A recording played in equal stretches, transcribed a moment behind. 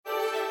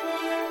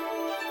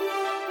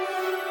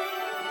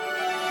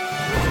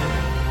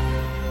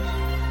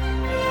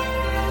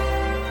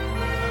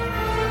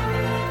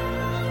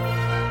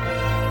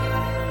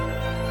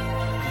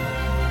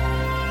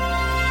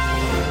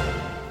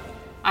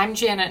I'm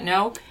Janet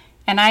Noak.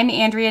 And I'm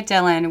Andrea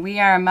Dillon.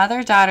 We are a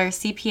mother-daughter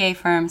CPA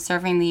firm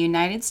serving the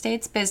United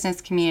States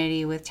business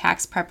community with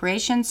tax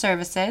preparation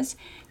services,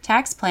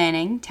 tax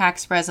planning,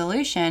 tax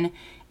resolution,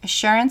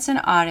 assurance and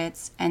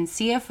audits, and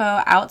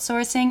CFO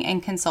outsourcing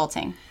and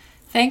consulting.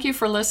 Thank you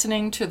for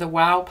listening to the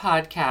WOW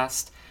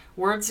podcast,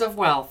 Words of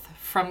Wealth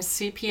from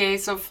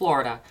CPAs of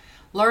Florida.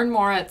 Learn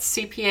more at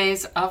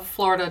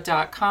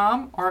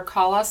cpasofflorida.com or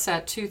call us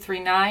at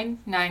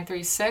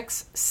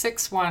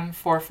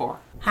 239-936-6144.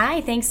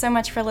 Hi, thanks so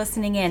much for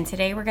listening in.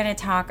 Today we're going to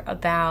talk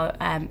about,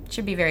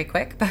 should be very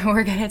quick, but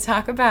we're going to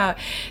talk about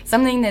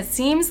something that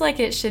seems like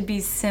it should be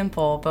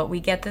simple, but we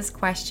get this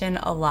question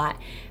a lot.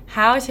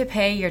 How to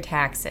pay your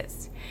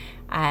taxes.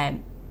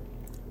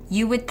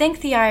 You would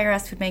think the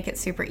IRS would make it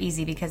super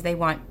easy because they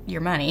want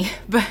your money,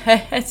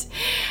 but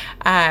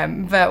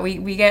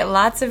we get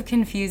lots of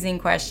confusing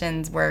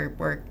questions well,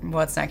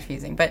 it's not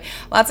confusing, but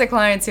lots of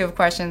clients who have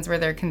questions where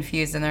they're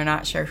confused and they're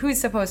not sure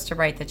who's supposed to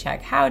write the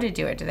check, how to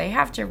do it, do they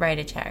have to write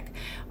a check,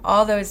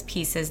 all those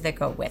pieces that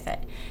go with it.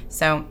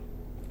 So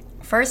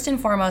first and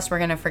foremost, we're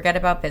going to forget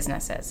about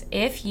businesses.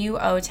 If you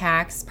owe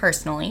tax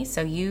personally,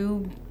 so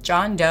you,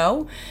 John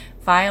Doe,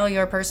 file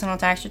your personal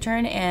tax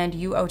return and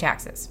you owe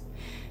taxes.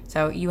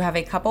 So you have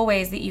a couple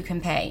ways that you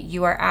can pay.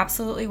 You are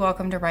absolutely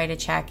welcome to write a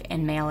check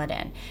and mail it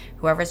in.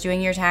 Whoever's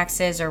doing your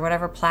taxes or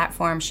whatever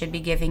platform should be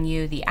giving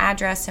you the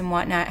address and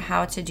whatnot,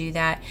 how to do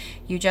that.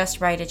 You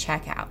just write a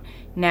check out.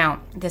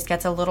 Now, this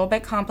gets a little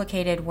bit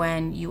complicated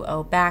when you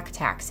owe back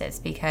taxes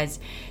because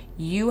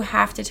you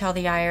have to tell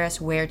the IRS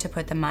where to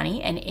put the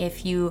money. And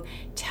if you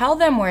tell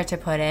them where to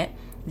put it,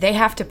 they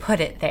have to put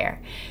it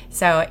there.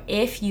 So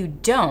if you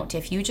don't,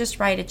 if you just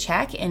write a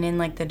check and in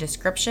like the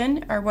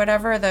description or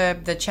whatever,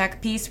 the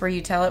check piece where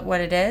you tell it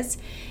what it is,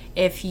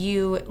 if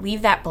you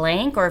leave that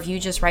blank or if you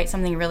just write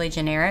something really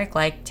generic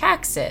like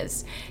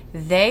taxes,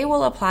 they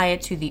will apply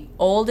it to the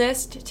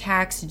oldest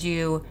tax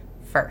due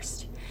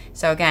first.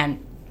 So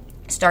again,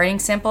 starting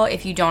simple,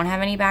 if you don't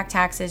have any back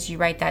taxes, you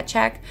write that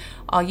check.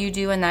 All you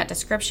do in that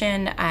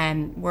description,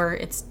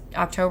 it's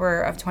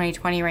October of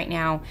 2020 right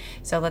now,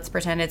 so let's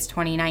pretend it's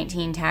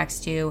 2019 tax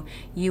due.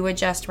 You would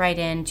just write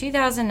in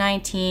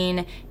 2019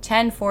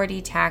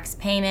 1040 tax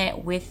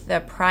payment with the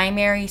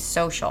primary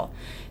social.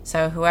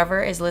 So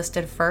whoever is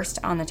listed first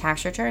on the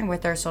tax return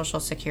with their social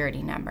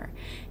security number.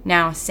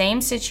 Now,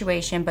 same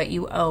situation, but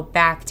you owe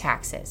back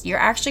taxes. You're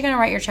actually going to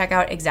write your check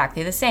out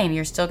exactly the same.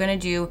 You're still going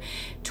to do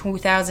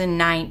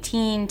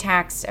 2019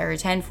 tax or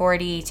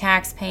 1040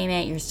 tax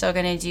payment. You're still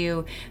going to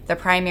do the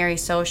primary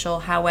social.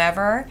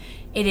 However,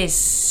 it is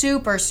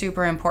super,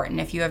 super important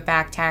if you have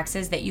back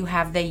taxes that you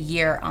have the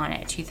year on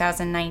it.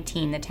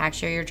 2019, the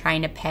tax year you're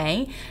trying to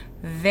pay,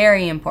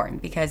 very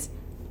important because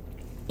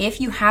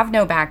if you have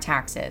no back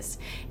taxes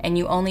and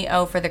you only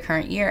owe for the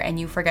current year and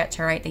you forget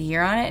to write the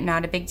year on it,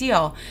 not a big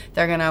deal.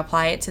 They're going to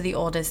apply it to the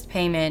oldest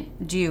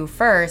payment due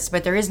first,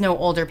 but there is no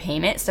older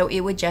payment, so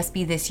it would just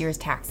be this year's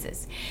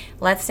taxes.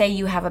 Let's say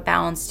you have a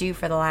balance due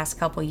for the last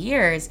couple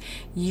years.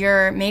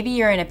 Maybe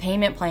you're in a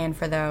payment plan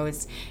for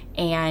those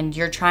and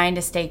you're trying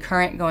to stay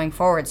current going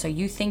forward. So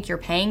you think you're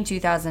paying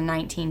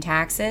 2019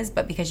 taxes,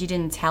 but because you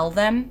didn't tell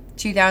them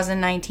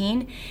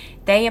 2019,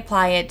 they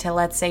apply it to,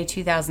 let's say,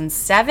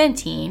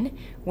 2017,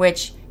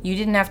 which you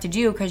didn't have to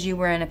do because you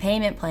were in a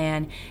payment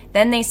plan.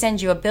 Then they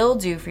send you a bill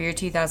due for your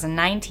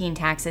 2019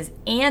 taxes,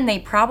 and they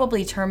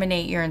probably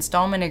terminate your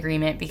installment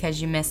agreement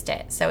because you missed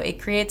it. So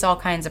it creates all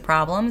kinds of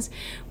problems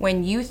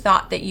when you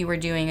thought that you were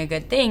doing a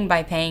good thing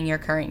by paying your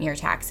current year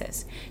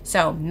taxes.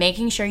 So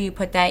making sure you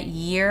put that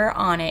year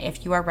on it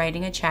if you are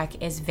writing a check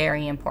is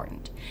very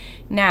important.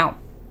 Now,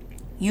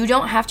 you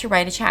don't have to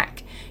write a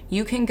check.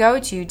 You can go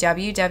to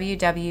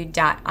www.irs.gov,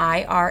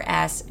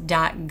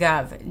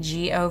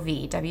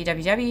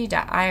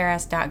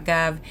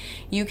 www.irs.gov.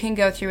 You can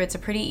go through, it's a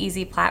pretty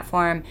easy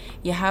platform.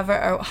 You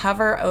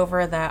hover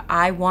over the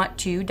I want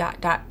to ...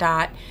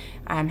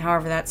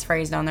 however that's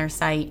phrased on their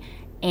site,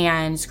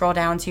 and scroll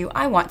down to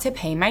I want to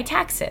pay my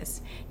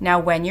taxes. Now,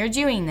 when you're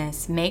doing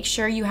this, make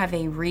sure you have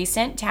a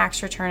recent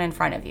tax return in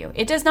front of you.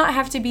 It does not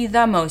have to be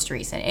the most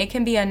recent. It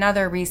can be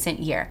another recent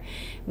year.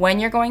 When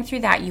you're going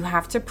through that, you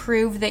have to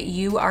prove that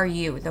you are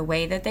you. The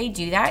way that they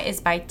do that is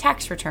by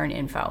tax return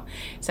info.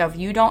 So if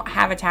you don't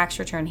have a tax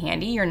return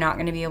handy, you're not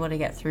going to be able to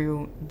get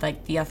through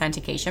like the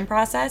authentication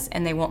process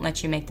and they won't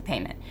let you make the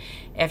payment.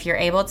 If you're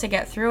able to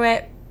get through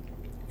it,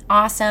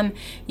 awesome.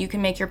 You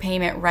can make your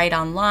payment right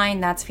online.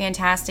 That's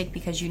fantastic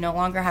because you no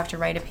longer have to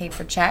write a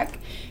paper check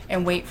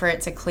and wait for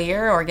it to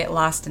clear or get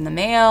lost in the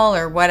mail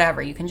or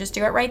whatever. You can just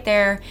do it right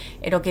there.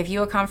 It'll give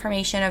you a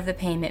confirmation of the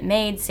payment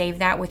made. Save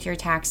that with your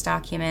tax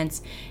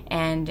documents,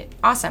 and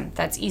awesome.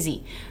 That's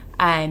easy.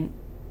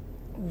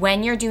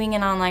 When you're doing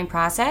an online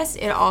process,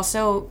 it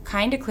also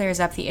kind of clears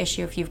up the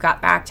issue if you've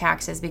got back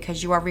taxes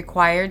because you are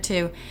required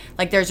to,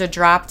 like there's a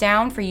drop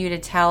down for you to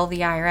tell the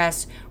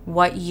IRS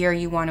what year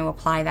you want to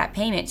apply that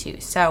payment to.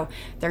 So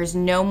there's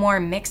no more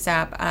mix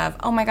up of,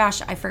 oh my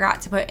gosh, I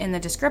forgot to put in the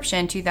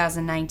description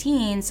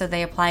 2019, so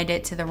they applied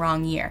it to the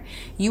wrong year.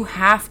 You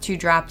have to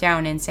drop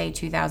down and say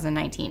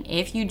 2019.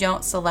 If you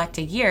don't select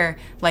a year,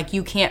 like,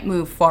 you can't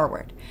move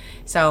forward.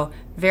 So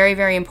very,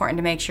 very important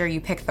to make sure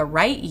you pick the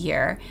right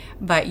year,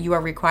 but you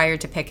are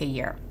required to pick a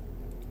year.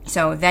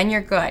 So then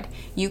you're good.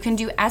 You can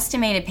do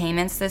estimated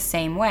payments the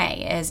same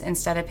way, as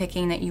instead of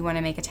picking that you want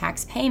to make a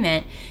tax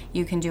payment,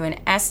 you can do an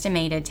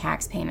estimated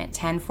tax payment,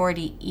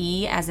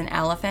 1040E as in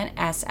elephant,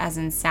 S as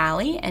in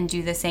Sally, and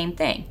do the same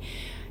thing.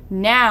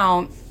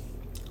 Now,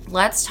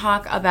 let's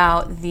talk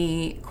about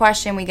the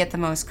question we get the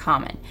most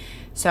common.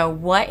 So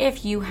what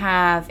if you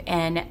have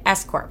an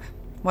S-Corp?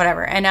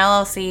 Whatever, an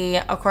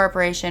LLC, a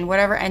corporation,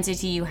 whatever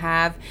entity you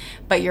have,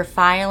 but you're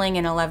filing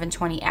an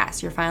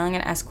 1120S, you're filing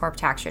an S-Corp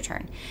tax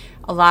return.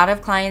 A lot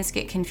of clients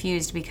get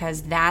confused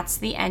because that's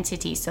the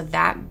entity. So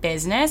that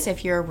business,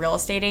 if you're a real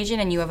estate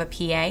agent and you have a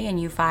PA and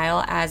you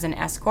file as an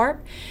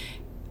S-Corp,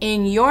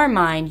 in your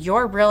mind,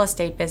 your real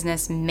estate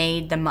business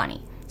made the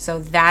money. So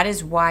that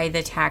is why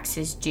the tax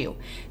is due.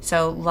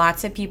 So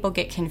lots of people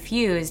get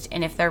confused,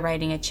 and if they're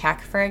writing a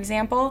check, for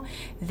example,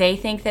 they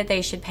think that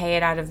they should pay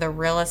it out of the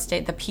real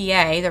estate, the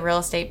PA, the real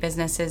estate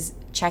business's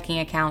checking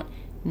account,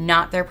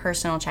 not their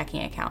personal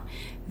checking account.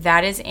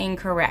 That is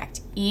incorrect.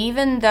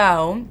 Even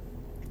though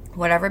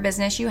whatever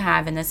business you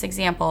have, in this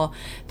example,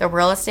 the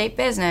real estate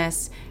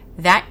business,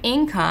 that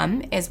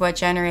income is what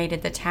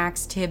generated the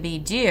tax to be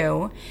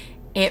due.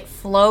 It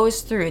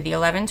flows through the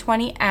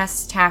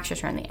 1120S tax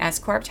return. The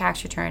S-Corp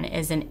tax return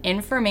is an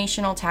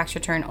informational tax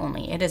return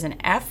only. It is an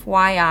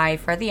FYI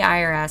for the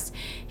IRS.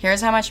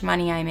 Here's how much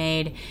money I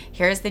made.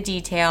 Here's the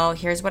detail.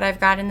 Here's what I've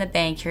got in the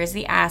bank. Here's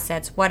the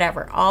assets,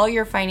 whatever. All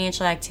your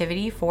financial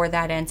activity for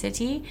that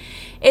entity.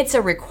 It's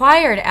a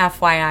required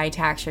FYI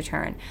tax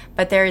return,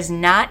 but there is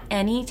not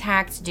any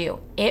tax due.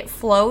 It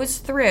flows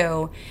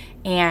through,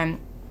 and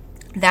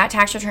that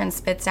tax return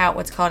spits out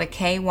what's called a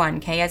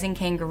K1, K as in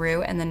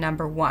kangaroo, and the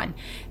number 1.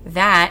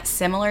 That,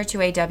 similar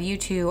to a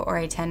W-2 or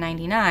a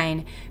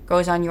 1099,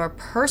 goes on your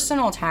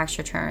personal tax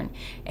return.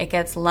 It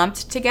gets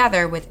lumped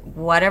together with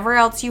whatever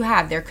else you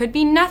have. There could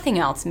be nothing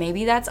else.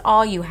 Maybe that's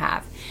all you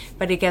have.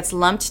 But it gets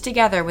lumped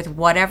together with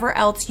whatever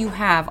else you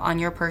have on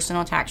your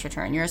personal tax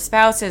return. Your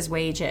spouse's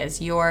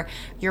wages, your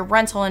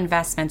rental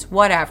investments,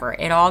 whatever.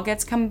 It all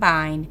gets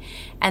combined,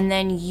 and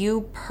then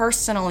you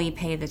personally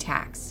pay the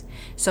tax.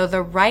 So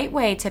the right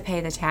way to pay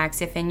the tax,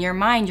 if in your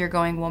mind you're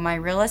going, well, my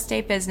real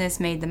estate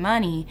business made the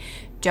money,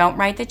 don't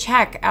write the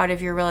check out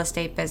of your real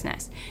estate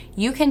business.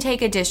 You can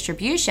take a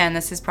distribution.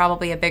 This is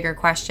probably a bigger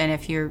question.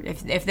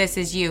 If this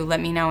is you, let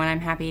me know, and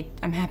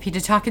I'm happy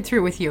to talk it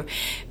through with you.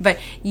 But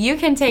you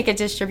can take a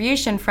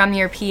distribution from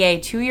your PA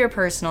to your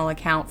personal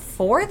account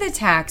for the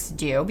tax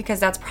due, because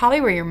that's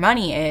probably where your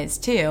money is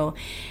too.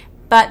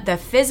 But the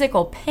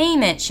physical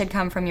payment should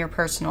come from your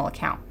personal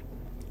account.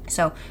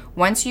 So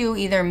once you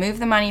either move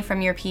the money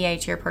from your PA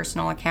to your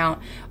personal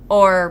account,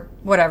 or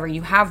whatever,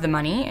 you have the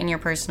money in your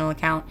personal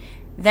account,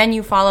 then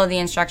you follow the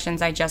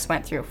instructions I just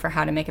went through for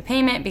how to make a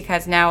payment,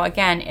 because now,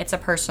 again, it's a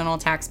personal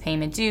tax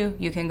payment due.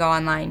 You can go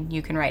online,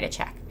 you can write a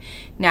check.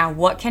 Now,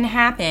 what can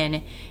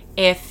happen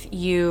if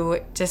you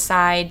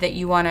decide that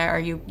you want to, or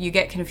you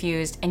get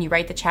confused and you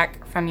write the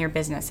check from your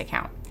business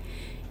account?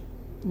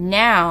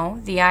 Now,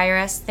 the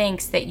IRS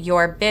thinks that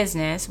your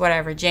business,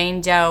 whatever,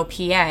 Jane Doe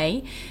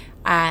PA,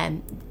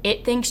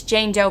 it thinks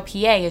Jane Doe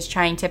PA is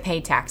trying to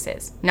pay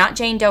taxes, not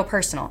Jane Doe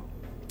Personal.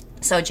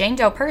 So Jane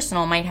Doe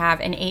Personal might have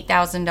an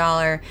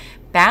 $8,000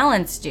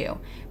 balance due,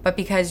 but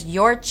because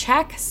your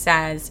check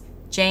says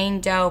Jane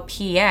Doe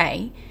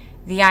PA,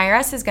 the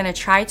IRS is going to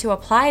try to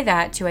apply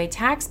that to a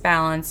tax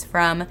balance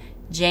from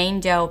Jane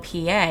Doe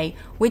PA,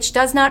 which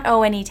does not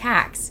owe any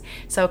tax.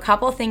 So a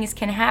couple things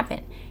can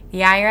happen.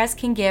 The IRS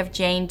can give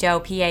Jane Doe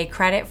PA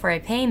credit for a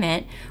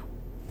payment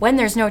when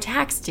there's no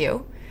tax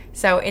due.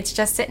 So it's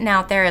just sitting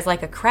out there as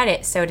like a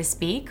credit, so to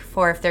speak,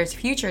 for if there's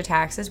future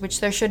taxes, which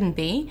there shouldn't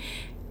be.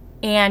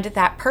 And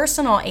that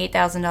personal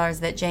 $8,000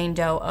 that Jane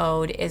Doe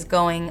owed is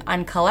going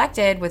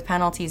uncollected with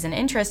penalties and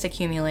interest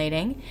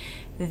accumulating.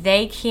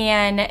 They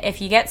can, if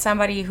you get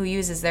somebody who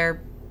uses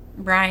their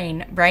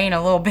brain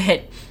a little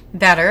bit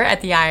better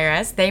at the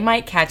IRS, they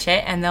might catch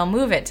it and they'll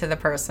move it to the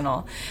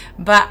personal.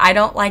 But I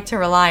don't like to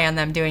rely on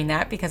them doing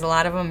that, because a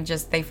lot of them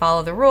they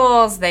follow the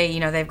rules.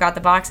 They've got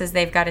the boxes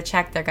they've got to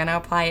check. They're going to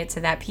apply it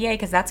to that PA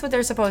because that's what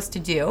they're supposed to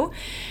do,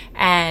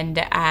 and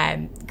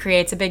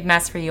creates a big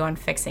mess for you on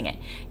fixing it.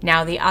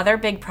 Now, the other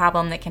big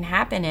problem that can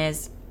happen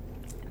is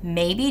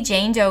maybe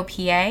Jane Doe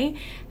PA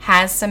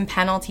has some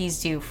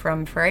penalties due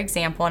from, for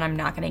example, and I'm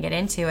not going to get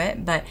into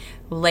it, but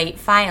late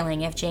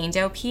filing. If Jane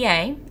Doe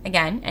PA,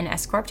 again, an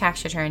S-Corp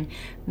tax return,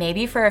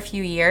 maybe for a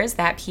few years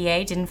that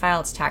PA didn't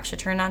file its tax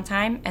return on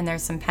time and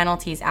there's some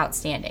penalties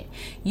outstanding.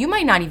 You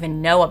might not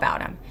even know about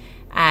them.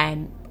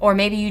 Or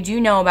maybe you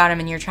do know about them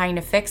and you're trying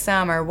to fix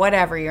them or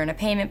whatever, you're in a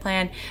payment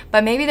plan,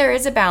 but maybe there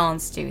is a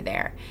balance due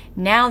there.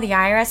 Now the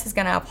IRS is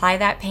going to apply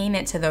that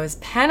payment to those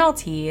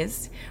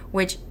penalties,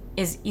 which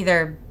is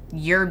either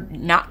you're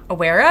not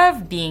aware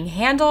of being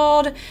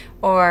handled,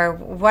 or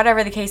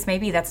whatever the case may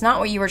be. That's not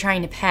what you were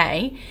trying to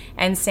pay.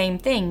 And same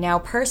thing, now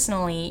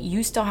personally,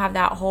 you still have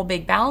that whole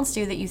big balance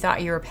due that you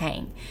thought you were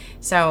paying.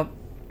 So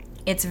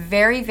it's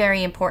very,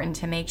 very important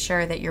to make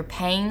sure that you're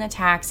paying the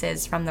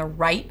taxes from the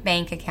right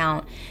bank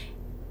account,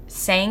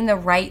 saying the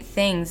right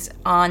things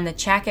on the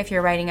check if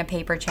you're writing a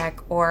paper check,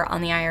 or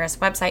on the IRS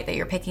website that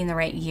you're picking the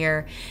right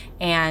year,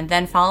 and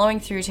then following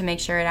through to make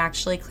sure it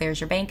actually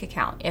clears your bank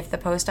account. If the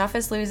post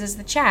office loses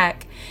the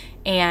check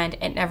and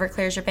it never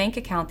clears your bank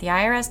account, the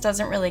IRS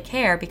doesn't really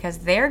care, because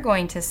they're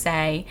going to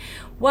say,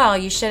 well,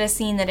 you should have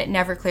seen that it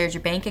never cleared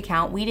your bank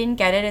account. We didn't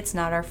get it. It's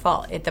not our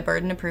fault. The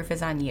burden of proof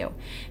is on you.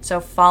 So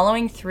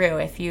following through,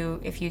 if you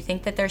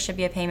think that there should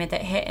be a payment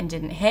that hit and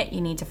didn't hit,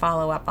 you need to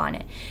follow up on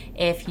it.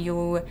 If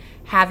you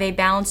have a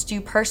balance due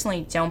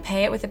personally, don't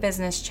pay it with a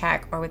business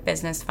check or with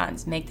business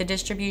funds. Make the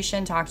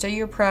distribution. Talk to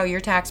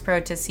your tax pro,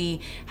 to see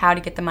how to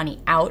get the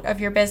money out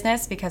of your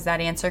business, because that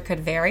answer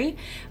could vary.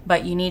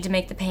 But you need to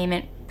make the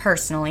payment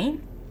personally.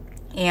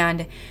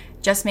 And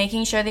just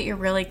making sure that you're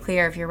really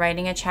clear if you're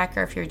writing a check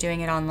or if you're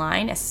doing it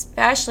online,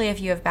 especially if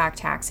you have back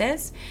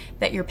taxes,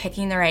 that you're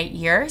picking the right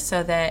year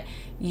so that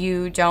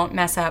you don't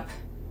mess up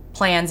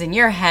plans in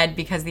your head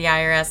because the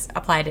IRS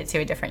applied it to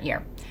a different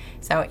year.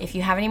 So if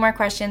you have any more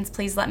questions,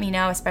 please let me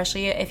know,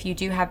 especially if you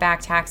do have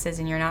back taxes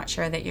and you're not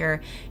sure that you're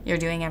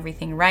doing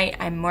everything right.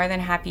 I'm more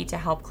than happy to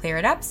help clear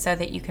it up so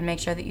that you can make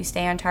sure that you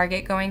stay on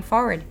target going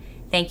forward.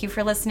 Thank you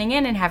for listening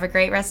in, and have a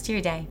great rest of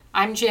your day.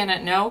 I'm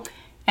Janet Noak.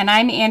 And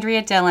I'm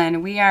Andrea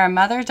Dillon. We are a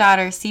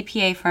mother-daughter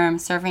CPA firm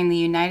serving the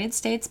United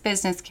States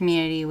business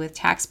community with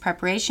tax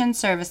preparation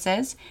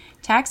services,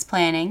 tax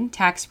planning,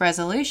 tax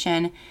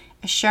resolution,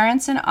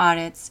 assurance and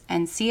audits,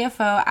 and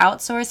CFO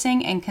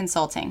outsourcing and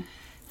consulting.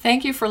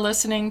 Thank you for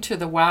listening to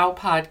the WOW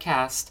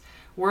podcast,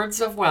 Words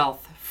of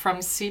Wealth from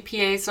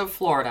CPAs of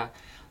Florida.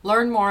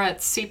 Learn more at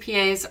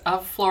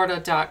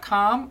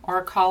cpasofflorida.com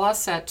or call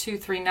us at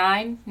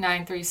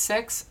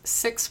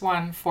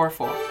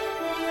 239-936-6144.